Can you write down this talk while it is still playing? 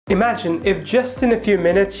Imagine if just in a few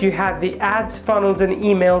minutes you had the ads, funnels and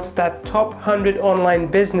emails that top 100 online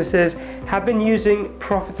businesses have been using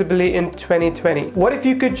profitably in 2020. What if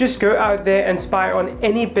you could just go out there and spy on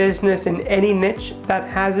any business in any niche that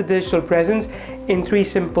has a digital presence in 3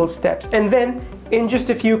 simple steps, and then in just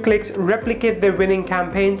a few clicks replicate their winning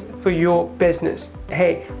campaigns for your business?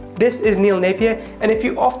 Hey, this is Neil Napier, and if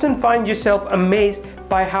you often find yourself amazed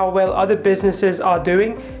by how well other businesses are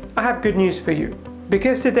doing, I have good news for you.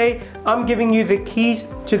 Because today I'm giving you the keys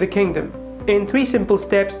to the kingdom. In 3 simple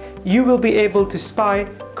steps, you will be able to spy,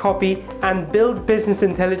 copy, and build business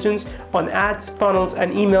intelligence on ads, funnels,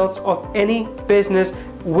 and emails of any business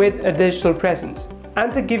with a digital presence.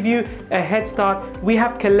 And to give you a head start, we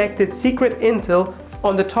have collected secret intel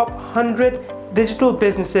on the top 100 digital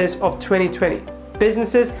businesses of 2020.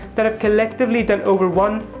 Businesses that have collectively done over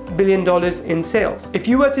 $1 billion in sales. If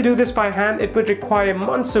you were to do this by hand, it would require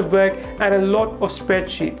months of work and a lot of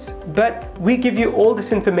spreadsheets. But we give you all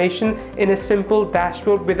this information in a simple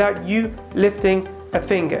dashboard without you lifting a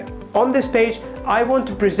finger. On this page, I want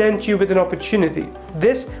to present you with an opportunity.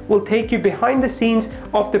 This will take you behind the scenes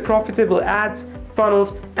of the profitable ads,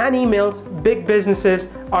 funnels, and emails big businesses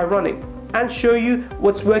are running, and show you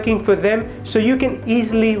what's working for them so you can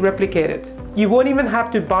easily replicate it. You won't even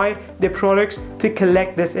have to buy their products to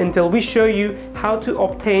collect this intel. We show you how to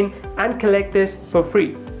obtain and collect this for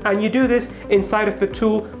free. And you do this inside of a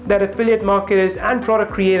tool that affiliate marketers and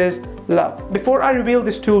product creators love. Before I reveal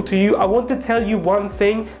this tool to you, I want to tell you one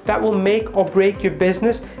thing that will make or break your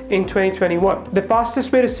business in 2021. The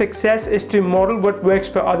fastest way to success is to model what works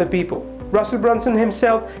for other people. Russell Brunson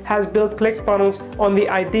himself has built ClickFunnels on the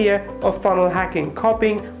idea of funnel hacking,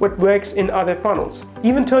 copying what works in other funnels.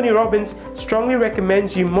 Even Tony Robbins strongly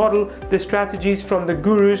recommends you model the strategies from the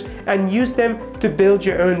gurus and use them to build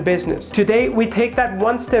your own business. Today, we take that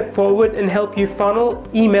one step forward and help you funnel,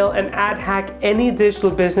 email, and ad hack any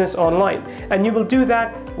digital business online. And you will do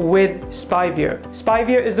that with Spyvio.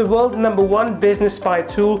 Spyvio is the world's #1 business spy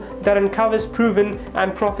tool that uncovers proven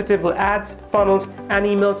and profitable ads, funnels, and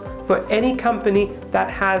emails for any company that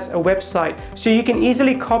has a website, so you can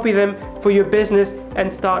easily copy them for your business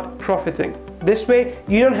and start profiting. This way,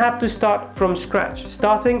 you don't have to start from scratch.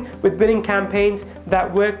 Starting with winning campaigns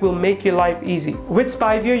that work will make your life easy. With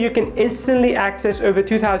Spyvio, you can instantly access over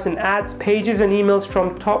 2,000 ads, pages, and emails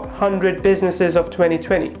from top 100 businesses of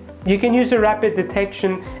 2020. You can use a rapid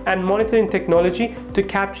detection and monitoring technology to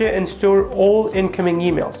capture and store all incoming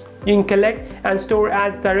emails. You can collect and store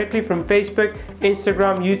ads directly from Facebook,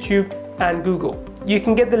 Instagram, YouTube, and Google. You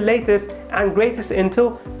can get the latest and greatest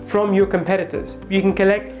intel from your competitors. You can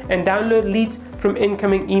collect and download leads from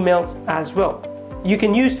incoming emails as well. You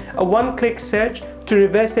can use a one-click search to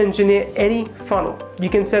reverse engineer any funnel. You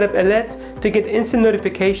can set up alerts to get instant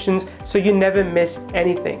notifications so you never miss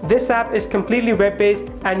anything. This app is completely web-based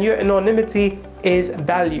and your anonymity is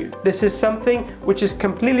valued. This is something which is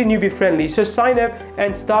completely newbie friendly, so sign up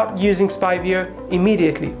and start using Spyvio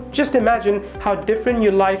immediately. Just imagine how different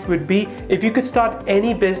your life would be if you could start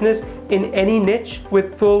any business in any niche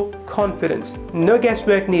with full confidence. No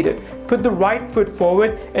guesswork needed. Put the right foot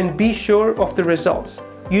forward and be sure of the results.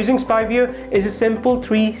 Using Spyvio is a simple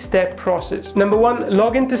 3-step process. Number 1,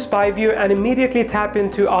 log into Spyvio and immediately tap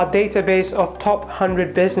into our database of top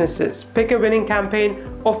 100 businesses. Pick a winning campaign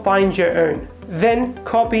or find your own. Then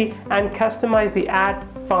copy and customize the ad,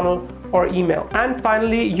 funnel, or email. And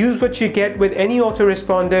finally, use what you get with any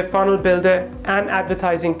autoresponder, funnel builder, and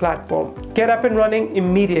advertising platform. Get up and running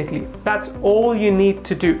immediately. That's all you need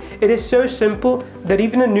to do. It is so simple that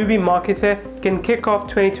even a newbie marketer can kick off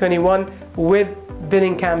 2021 with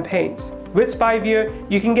winning campaigns. With Spyvio,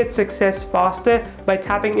 you can get success faster by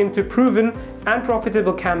tapping into proven and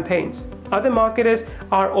profitable campaigns. Other marketers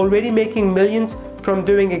are already making millions from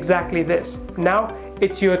doing exactly this. Now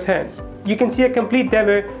it's your turn. You can see a complete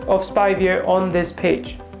demo of Spyvio on this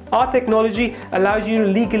page. Our technology allows you to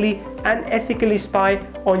legally and ethically spy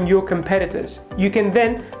on your competitors. You can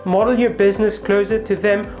then model your business closer to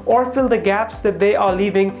them or fill the gaps that they are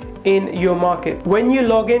leaving in your market. When you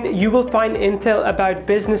log in, you will find intel about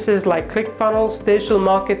businesses like ClickFunnels, Digital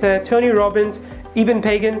Marketer, Tony Robbins, Eben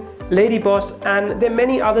Pagan, Lady Boss, and there are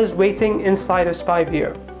many others waiting inside of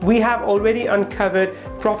Spyvio. We have already uncovered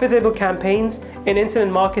profitable campaigns in internet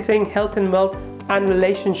marketing, health and wealth, and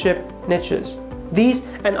relationship niches. These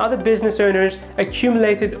and other business owners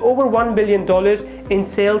accumulated over $1 billion in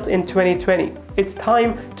sales in 2020. It's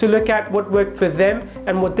time to look at what worked for them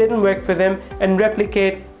and what didn't work for them and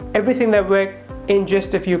replicate everything that worked in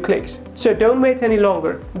just a few clicks. So don't wait any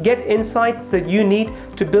longer. Get insights that you need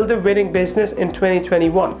to build a winning business in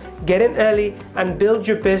 2021. Get in early and build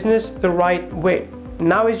your business the right way.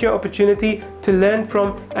 Now is your opportunity to learn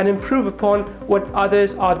from and improve upon what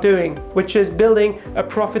others are doing, which is building a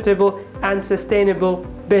profitable and sustainable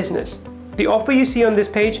business. The offer you see on this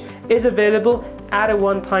page is available at a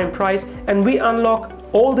one-time price, and we unlock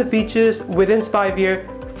all the features within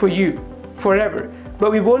Spyvio for you forever.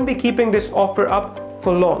 But we won't be keeping this offer up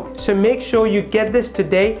for long. So make sure you get this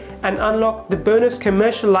today and unlock the bonus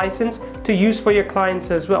commercial license to use for your clients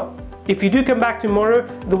as well. If you do come back tomorrow,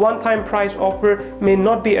 the one-time price offer may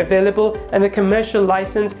not be available and the commercial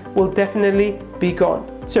license will definitely be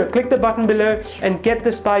gone. So click the button below and get the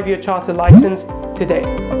Spyvio Charter license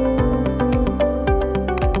today.